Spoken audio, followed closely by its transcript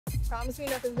Promise me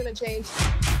nothing's gonna change.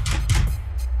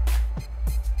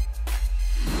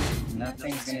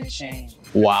 Nothing's gonna change.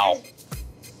 Wow.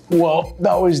 Well,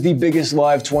 that was the biggest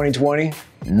live 2020.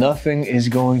 Nothing is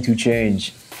going to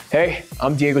change. Hey,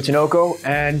 I'm Tinoco,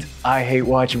 and I hate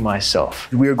watching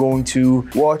myself. We are going to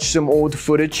watch some old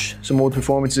footage, some old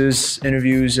performances,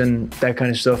 interviews, and that kind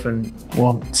of stuff, and,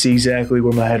 well, see exactly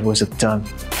where my head was at the time.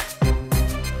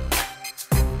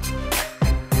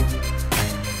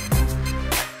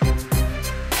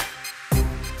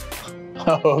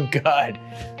 Oh, God.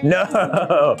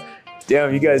 No.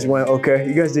 Damn, you guys went, okay.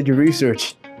 You guys did your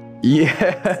research.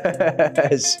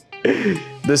 Yes.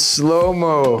 The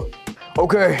slow-mo.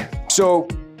 Okay, so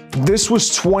this was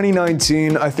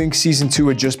 2019. I think season 2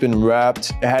 had just been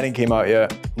wrapped. It hadn't came out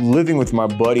yet. Living with my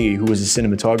buddy who was a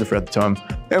cinematographer at the time.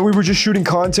 And we were just shooting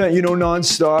content, you know,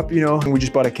 nonstop, you know. And we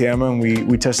just bought a camera and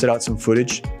we tested out some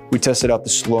footage. We tested out the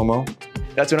slow-mo.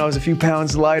 That's when I was a few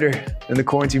pounds lighter and the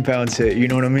quarantine pounds hit, you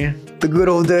know what I mean? The good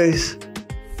old days.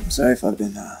 I'm sorry if I've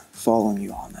been following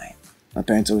you all night. My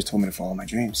parents always told me to follow my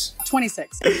dreams.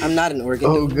 26. I'm not an organ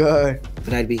donor, God.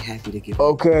 But I'd be happy to give.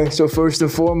 Okay, so first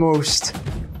and foremost,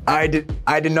 I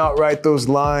did not write those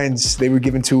lines. They were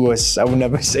given to us. I would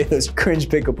never say those cringe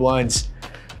pickup lines.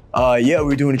 Yeah, we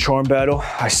were doing a charm battle.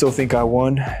 I still think I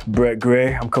won. Brett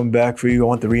Gray, I'm coming back for you. I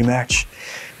want the rematch.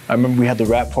 I remember we had the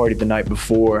rap party the night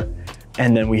before,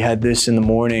 and then we had this in the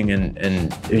morning, and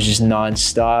it was just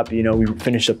nonstop. You know, we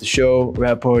finished up the show,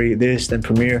 rap party, this, then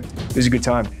premiere. It was a good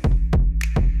time.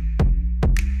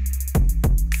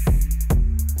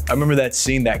 I remember that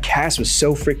scene, that cast was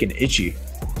so freaking itchy.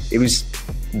 It was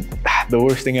the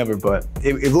worst thing ever, but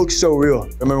it looked so real.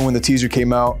 I remember when the teaser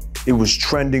came out, it was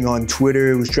trending on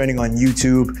Twitter, it was trending on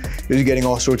YouTube, it was getting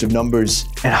all sorts of numbers.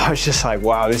 And I was just like,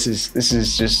 wow, this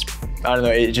is just, I don't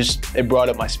know, it brought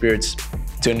up my spirits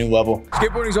to a new level.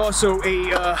 Skateboarding is also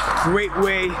a great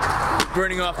way of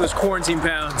burning off those quarantine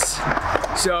pounds.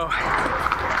 So,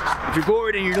 if you're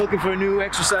bored and you're looking for a new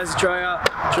exercise to try out,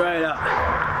 try it out.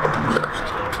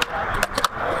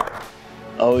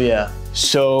 Oh yeah,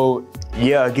 so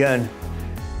yeah, again,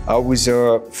 I was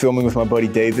filming with my buddy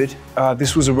David.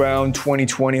 This was around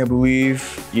 2020, I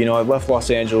believe. You know, I left Los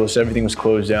Angeles, everything was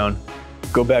closed down.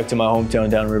 Go back to my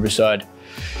hometown down in Riverside.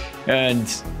 And,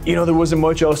 you know, there wasn't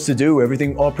much else to do.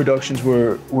 All productions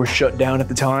were shut down at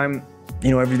the time. You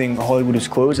know, everything, Hollywood was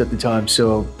closed at the time.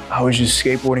 So I was just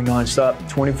skateboarding nonstop,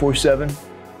 24/7,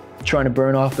 trying to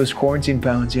burn off those quarantine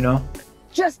pounds, you know?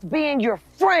 Just being your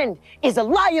friend is a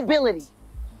liability.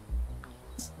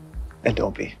 And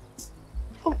don't be.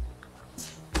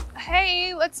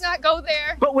 Hey, let's not go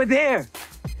there. But we're there.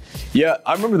 Yeah,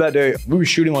 I remember that day. We were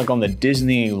shooting like on the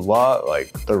Disney lot,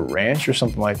 like the ranch or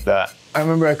something like that. I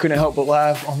remember I couldn't help but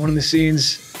laugh on one of the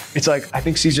scenes. It's like, I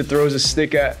think Caesar throws a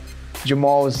stick at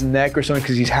Jamal's neck or something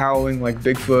because he's howling like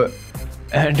Bigfoot.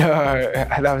 And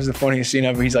that was the funniest scene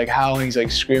ever. He's like howling, he's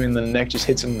like screaming, the neck just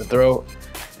hits him in the throat.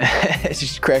 It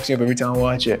just cracks me up every time I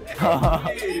watch it.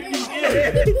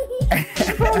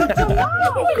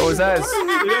 What's that?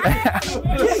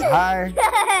 Hi,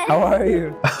 how are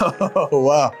you? Oh,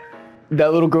 wow.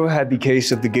 That little girl had the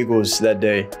case of the giggles that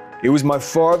day. It was my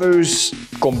father's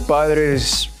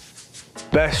compadre's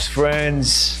best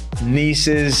friend's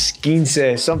niece's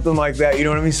quince, something like that. You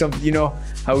know what I mean? Something, you know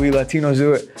how we Latinos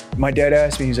do it. My dad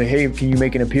asked me, he's like, hey, can you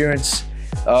make an appearance?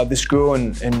 This girl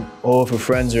and all of her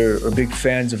friends are big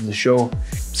fans of the show.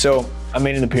 So I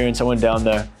made an appearance, I went down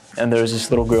there, and there was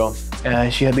this little girl.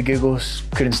 She had the giggles,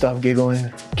 couldn't stop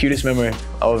giggling. Cutest memory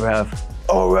I'll ever have.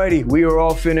 Alrighty, we are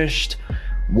all finished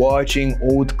watching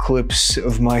old clips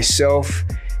of myself.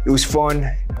 It was fun,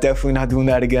 definitely not doing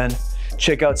that again.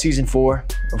 Check out season 4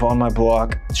 of On My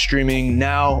Block, streaming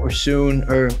now or soon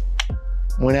or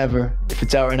whenever. If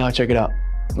it's out right now, check it out.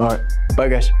 All right, bye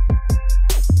guys.